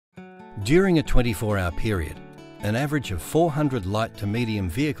During a 24-hour period, an average of 400 light to medium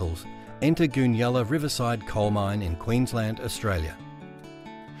vehicles enter Goonyella Riverside Coal Mine in Queensland, Australia.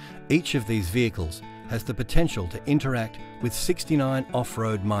 Each of these vehicles has the potential to interact with 69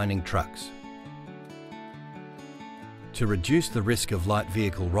 off-road mining trucks. To reduce the risk of light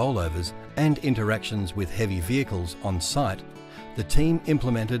vehicle rollovers and interactions with heavy vehicles on site, the team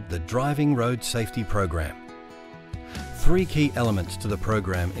implemented the Driving Road Safety Program. 3 key elements to the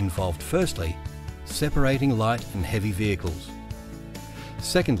program involved: firstly, separating light and heavy vehicles;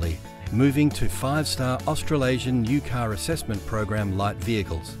 secondly, moving to 5-star Australasian New Car Assessment Program light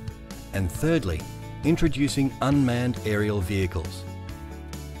vehicles; and thirdly, introducing unmanned aerial vehicles.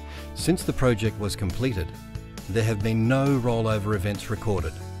 Since the project was completed, there have been no rollover events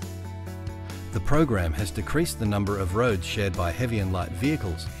recorded. The program has decreased the number of roads shared by heavy and light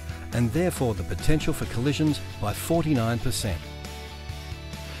vehicles, and therefore the potential for collisions by 49%.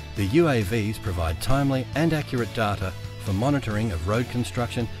 The UAVs provide timely and accurate data for monitoring of road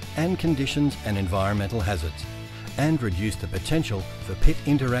construction and conditions and environmental hazards, and reduce the potential for pit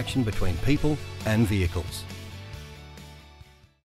interaction between people and vehicles.